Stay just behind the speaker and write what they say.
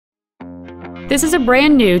This is a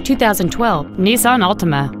brand new 2012 Nissan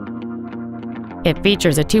Altima. It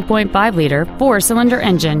features a 2.5-liter four-cylinder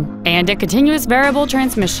engine and a continuous variable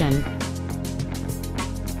transmission.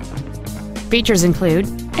 Features include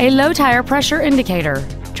a low tire pressure indicator,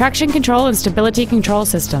 traction control and stability control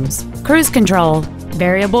systems, cruise control,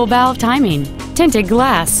 variable valve timing, tinted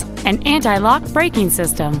glass, an anti-lock braking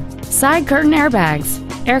system, side curtain airbags,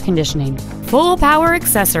 air conditioning, full power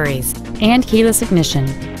accessories, and keyless ignition.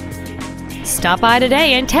 Stop by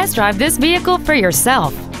today and test drive this vehicle for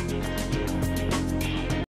yourself.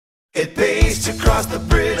 It pays to cross the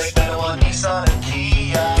bridge. Manawa, Nissan, and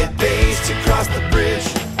Kia. It pays to cross the bridge.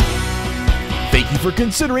 Thank you for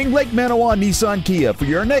considering Lake Manawa Nissan Kia for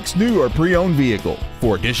your next new or pre-owned vehicle.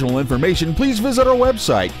 For additional information, please visit our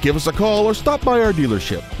website, give us a call, or stop by our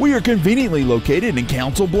dealership. We are conveniently located in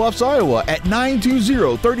Council Bluffs, Iowa at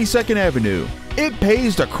 920 32nd Avenue. It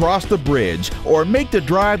pays to cross the bridge or make the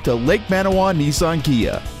drive to Lake Manawa Nissan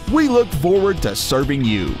Kia. We look forward to serving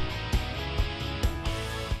you.